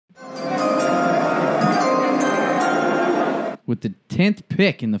with the 10th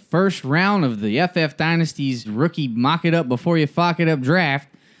pick in the first round of the FF Dynasty's rookie mock it up before you fock it up draft.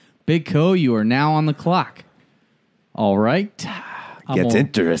 Big Co, you are now on the clock. All right. Gets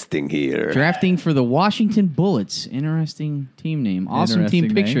interesting here. Drafting for the Washington Bullets. Interesting team name. Awesome Interesting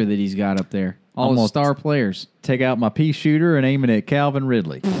team picture name. that he's got up there. All the star players. Take out my pea shooter and aim it at Calvin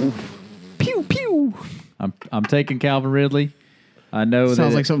Ridley. Pew, pew. I'm taking Calvin Ridley. I know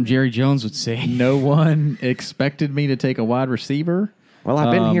Sounds like something Jerry Jones would say. No one expected me to take a wide receiver. Well,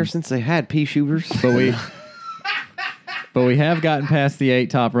 I've been here since they had pea shooters. But we have gotten past the 8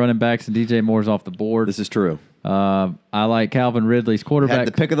 top running backs, and DJ Moore's off the board. This is true. I like Calvin Ridley's quarterback. Had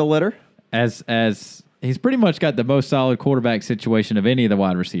the pick of the litter? As he's pretty much got the most solid quarterback situation of any of the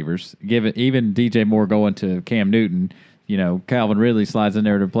wide receivers. Even DJ Moore going to Cam Newton, Calvin Ridley slides in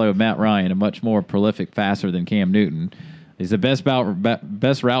there to play with Matt Ryan, a much more prolific passer than Cam Newton. He's the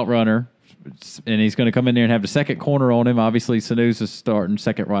best route runner, and he's going to come in there and have the second corner on him. Obviously, Sanu's is starting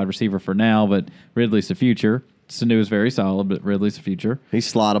second wide receiver for now, but Ridley's the future. Sanu is very solid, but Ridley's the future.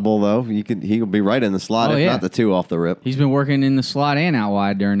 He's slottable, though. He'll be right in the slot, not the 2 off the rip. He's been working in the slot and out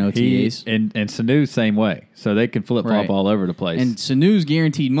wide during OTAs. And Sanu's same way, so they can flip-flop all over the place. And Sanu's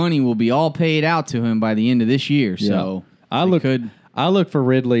guaranteed money will be all paid out to him by the end of this year. Yeah. So I look for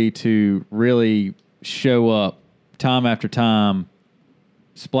Ridley to really show up time after time,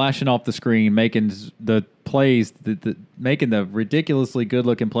 splashing off the screen, making the plays, making the ridiculously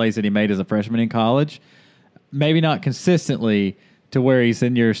good-looking plays that he made as a freshman in college. Maybe not consistently to where he's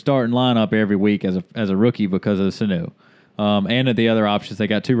in your starting lineup every week as a rookie because of Sanu. And at the other options, they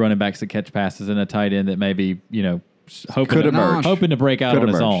got 2 running backs that catch passes and a tight end that maybe, hoping to break out on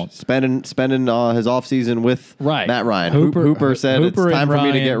his own. Spending his offseason with Matt Ryan. Hooper said, it's time for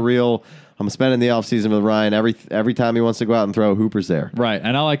me to get real. I'm spending the offseason with Ryan. Every time he wants to go out and throw, Hooper's there. Right,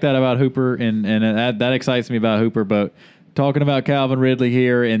 and I like that about Hooper, and that excites me about Hooper, but talking about Calvin Ridley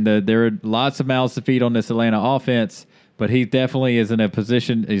here, and there are lots of mouths to feed on this Atlanta offense, but he definitely is in a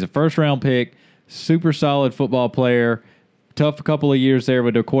position. He's a first-round pick, super solid football player, tough couple of years there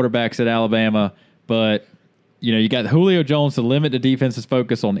with the quarterbacks at Alabama, but you got Julio Jones to limit the defense's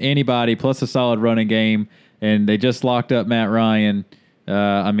focus on anybody, plus a solid running game, and they just locked up Matt Ryan.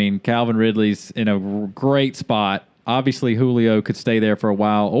 Calvin Ridley's in a great spot. Obviously, Julio could stay there for a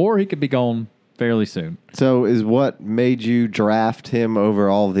while, or he could be gone fairly soon. So is what made you draft him over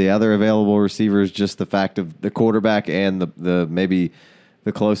all of the other available receivers just the fact of the quarterback and the maybe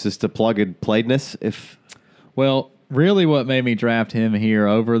the closest to plugged playedness? Well, really what made me draft him here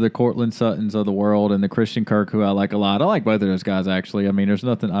over the Cortland Suttons of the world and the Christian Kirk, who I like a lot. I like both of those guys, actually. There's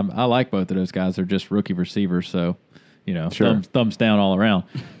nothing. I like both of those guys. They're just rookie receivers, so, sure. thumbs down all around.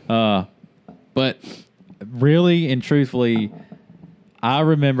 But really and truthfully, I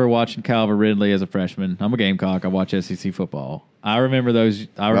remember watching Calvin Ridley as a freshman. I'm a Gamecock. I watch SEC football. I remember those. We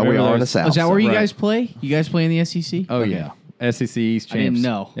are in the South. Is that where you guys play? You guys play in the SEC? Oh, okay. Yeah. SEC East champs. I didn't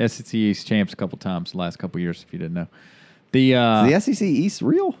know. SEC East champs a couple times the last couple years, if you didn't know. Is the SEC East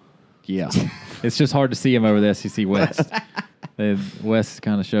real? Yeah. It's just hard to see him over the SEC West. The West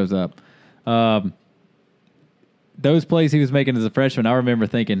kind of shows up. Those plays he was making as a freshman, I remember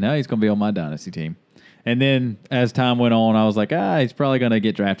thinking, no, he's going to be on my Dynasty team. And then as time went on, I was like, he's probably going to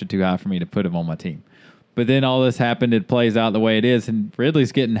get drafted too high for me to put him on my team. But then all this happened. It plays out the way it is. And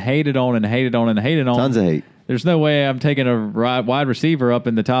Ridley's getting hated on and hated on and hated on. Tons of hate. There's no way I'm taking a wide receiver up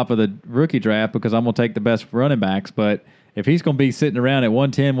in the top of the rookie draft because I'm going to take the best running backs. But if he's going to be sitting around at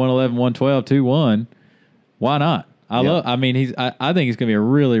 110, 111, 112, 2-1, why not? I think he's going to be a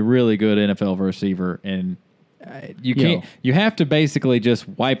really, really good NFL receiver. And you can't. You have to basically just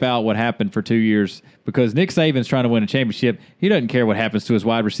wipe out what happened for 2 years because Nick Saban's trying to win a championship. He doesn't care what happens to his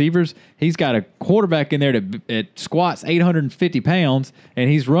wide receivers. He's got a quarterback in there that squats 850 pounds, and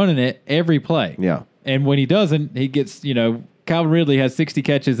he's running it every play. Yeah. And when he doesn't, he gets, Calvin Ridley has 60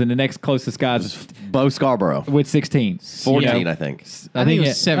 catches, and the next closest guy's Bo Scarborough with 16. 14, I think. I think it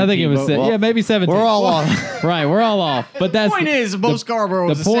was 17. I think it was maybe 17. We're all off. Right, we're all off. But that's the point is, Bo Scarborough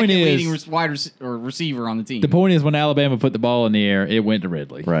was the second leading wide receiver on the team. The point is, when Alabama put the ball in the air, it went to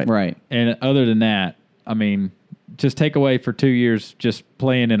Ridley. Right. And other than that, just take away for 2 years, just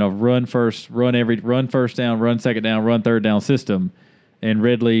playing in a run first down, run second down, run third down system. And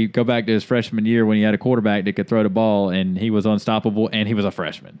Ridley, go back to his freshman year when he had a quarterback that could throw the ball, and he was unstoppable, and he was a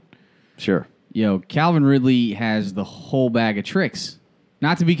freshman. Sure. Calvin Ridley has the whole bag of tricks.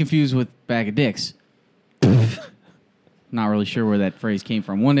 Not to be confused with bag of dicks. Not really sure where that phrase came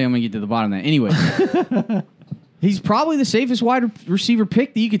from. One day I'm going to get to the bottom of that. Anyway. He's probably the safest wide receiver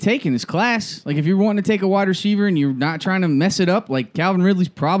pick that you could take in this class. Like, if you're wanting to take a wide receiver and you're not trying to mess it up, like, Calvin Ridley's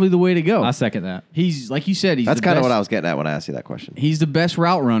probably the way to go. I second that. He's, like you said, That's kind of what I was getting at when I asked you that question. He's the best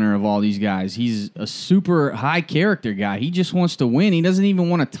route runner of all these guys. He's a super high character guy. He just wants to win. He doesn't even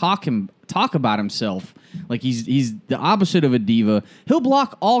want to talk about himself. Like, he's the opposite of a diva. He'll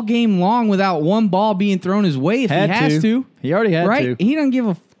block all game long without one ball being thrown his way if he has to. He already had right? to. He doesn't give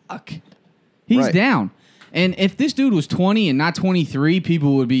a fuck. He's Right. down. And if this dude was 20 and not 23,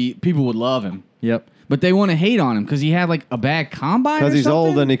 people would love him. Yep. But they want to hate on him because he had like a bad combine. Because he's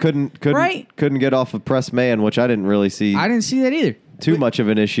old and he couldn't Right. get off of press man, which I didn't really see I didn't see that either. too much of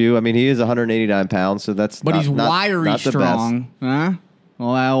an issue. I mean, he is 189 pounds, so that's But not, he's not, wiry not the strong. Huh?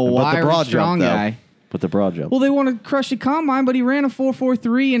 Well, that old But the wiry broad strong jump, guy. though. But the broad jump. Well, they want to crush the combine, but he ran a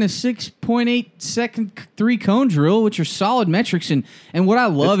 4.43 and a 6.8 second 3-cone drill, which are solid metrics. And what I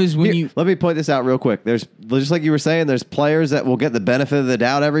love is when Here, let me point this out real quick. There's just like you were saying, there's players that will get the benefit of the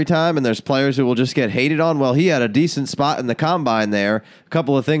doubt every time, and there's players who will just get hated on. Well, he had a decent spot in the combine there. A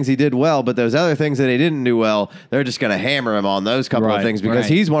couple of things he did well, but those other things that he didn't do well, they're just going to hammer him on those couple of Right, things because right.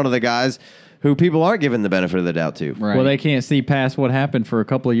 he's one of the guys who people aren't giving the benefit of the doubt to. Right. Well, they can't see past what happened for a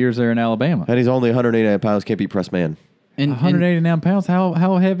couple of years there in Alabama. And he's only 189 pounds, can't beat press man. and 189 pounds.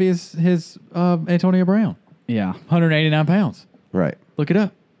 How heavy is his Antonio Brown? yeah, 189 pounds. Right. Look it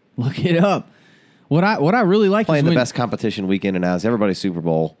up. look it up. What I really like Playing is the when best competition week in and out. It's everybody's Super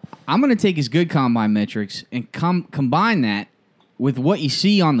Bowl. I'm going to take his good combine metrics and combine that with what you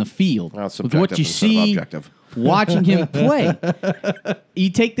see on the field, Well, it's with what subjective you instead of see objective. watching him play. You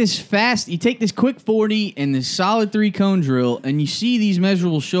take this quick 40 and this solid 3-cone drill, and you see these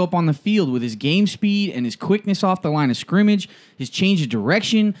measurables show up on the field with his game speed and his quickness off the line of scrimmage, his change of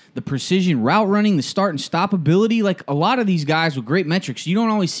direction, the precision route running, the start and stop ability. Like, a lot of these guys with great metrics, you don't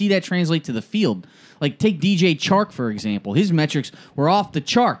always see that translate to the field. Like, take DJ Chark, for example. His metrics were off the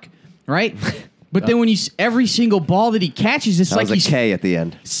chart, right? But then when every single ball that he catches, it's That like was a K at the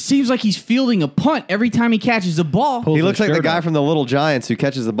end. seems like he's fielding a punt every time he catches the ball. Pulls He his looks like the shirt guy up. from the Little Giants who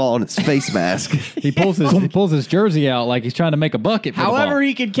catches the ball in his face mask. He pulls his jersey out like he's trying to make a bucket. For the However ball.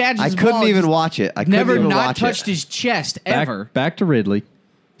 he could catch his I ball. couldn't even just watch it. I couldn't never even not watch touched it. his chest ever. Back to Ridley.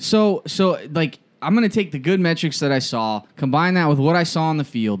 So like, I'm going to take the good metrics that I saw, combine that with what I saw on the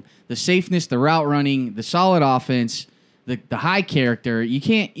field, the safeness, the route running, the solid offense, the high character. You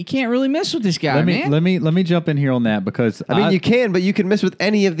can't really mess with this guy, man. Let me jump in here on that because I mean, you can, but you can miss with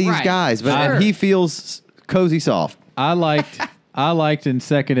any of these Right. guys. But Sure. and he feels cozy soft. I liked and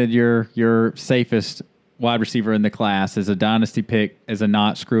seconded your safest wide receiver in the class as a dynasty pick, as a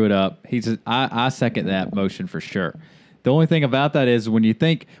not screw it up. I second that motion for sure. The only thing about that is when you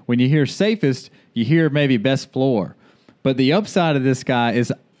hear safest, you hear maybe best floor. But the upside of this guy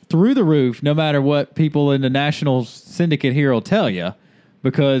is through the roof, no matter what people in the national syndicate here will tell you,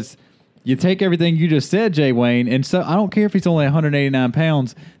 because you take everything you just said, Jay Wayne, and so I don't care if he's only 189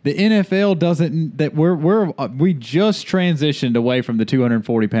 pounds. The NFL doesn't that we just transitioned away from the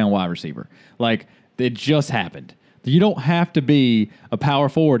 240-pound wide receiver. Like, it just happened. You don't have to be a power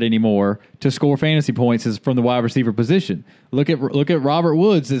forward anymore to score fantasy points as from the wide receiver position. Look at Robert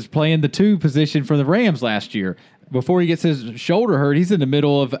Woods is playing the 2 position for the Rams last year. Before he gets his shoulder hurt, he's in the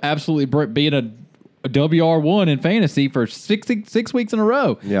middle of absolutely being a WR1 in fantasy for 6 weeks in a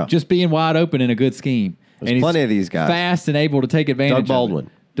row. Yeah. Just being wide open in a good scheme. There's plenty of these guys. Fast and able to take advantage of it.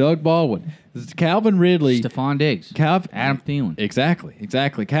 Doug Baldwin. Calvin Ridley. Stephon Diggs. Adam Thielen.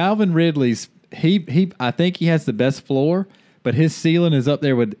 Exactly. Calvin Ridley's I think he has the best floor, but his ceiling is up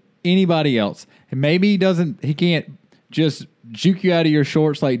there with anybody else. And maybe he can't just juke you out of your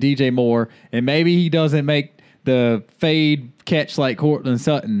shorts like DJ Moore, and maybe he doesn't make the fade catch like Cortland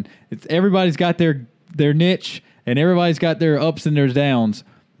Sutton. Everybody's got their niche, and everybody's got their ups and their downs.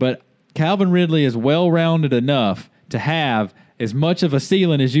 But Calvin Ridley is well-rounded enough to have as much of a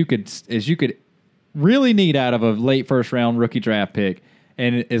ceiling as you could really need out of a late first-round rookie draft pick,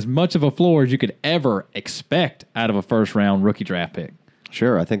 and as much of a floor as you could ever expect out of a first-round rookie draft pick.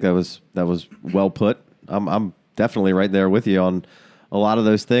 Sure, I think that was well put. I'm definitely right there with you on a lot of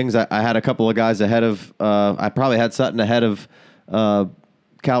those things. I had a couple of guys ahead of. I probably had Sutton ahead of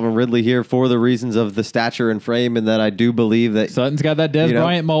Calvin Ridley here for the reasons of the stature and frame, and that I do believe that Sutton's got that Des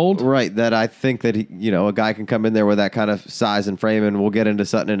Bryant mold, right? That I think that a guy can come in there with that kind of size and frame, and we'll get into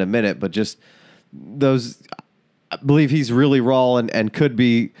Sutton in a minute. But just those, I believe he's really raw and could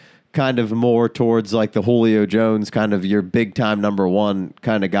be kind of more towards like the Julio Jones kind of your big time number one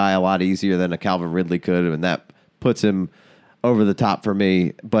kind of guy, a lot easier than a Calvin Ridley could, and that puts him over the top for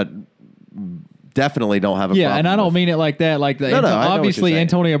me. But definitely don't have a problem and I don't mean it like that. Like No, I know what obviously you're saying.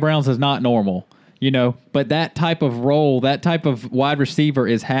 Antonio Brown's is not normal. But that type of role, that type of wide receiver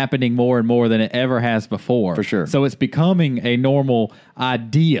is happening more and more than it ever has before. For sure. So it's becoming a normal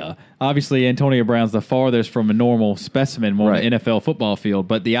idea. Obviously, Antonio Brown's the farthest from a normal specimen on an NFL football field,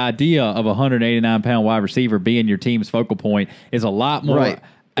 but the idea of a 189-pound wide receiver being your team's focal point is a lot more. Right.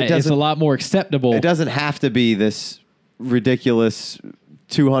 It's a lot more acceptable. It doesn't have to be this ridiculous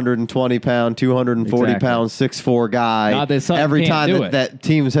 220-pound, 240-pound, 6'4" guy. Not that something every can't do time it. that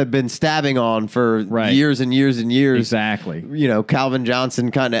teams have been stabbing on for years and years and years. Exactly. Calvin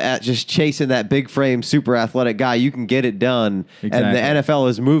Johnson kind of just chasing that big frame, super athletic guy. You can get it done. Exactly. And the NFL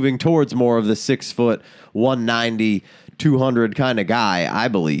is moving towards more of the 6 foot, 190, 200 kind of guy, I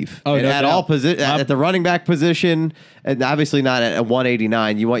believe. Oh, and no at doubt. all at the running back position, and obviously not at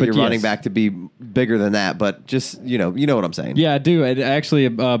 189. You want your running back to be bigger than that, but just you know what I'm saying. Yeah, I do. Actually,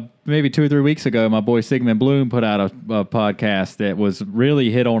 maybe 2 or 3 weeks ago, my boy Sigmund Bloom put out a podcast that was really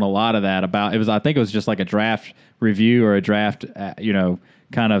hit on a lot of that. I think it was just like a draft review or a draft,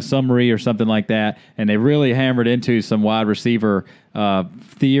 kind of summary or something like that, and they really hammered into some wide receiver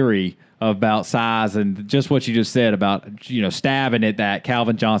theory about size and just what you just said about stabbing at that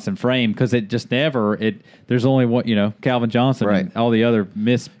Calvin Johnson frame, because it just there's only one Calvin Johnson and all the other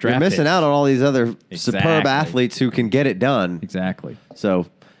missed draft. You're missing picks. out on all these other superb Exactly. athletes who can get it done. Exactly. So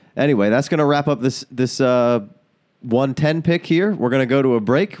anyway, that's going to wrap up this 110 pick here. We're going to go to a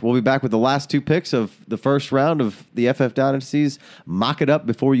break. We'll be back with the last 2 picks of the first round of the FF Dynasties. Mock it up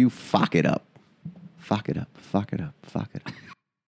before you fock it up. Fock it up. Fock it up. Fock it up.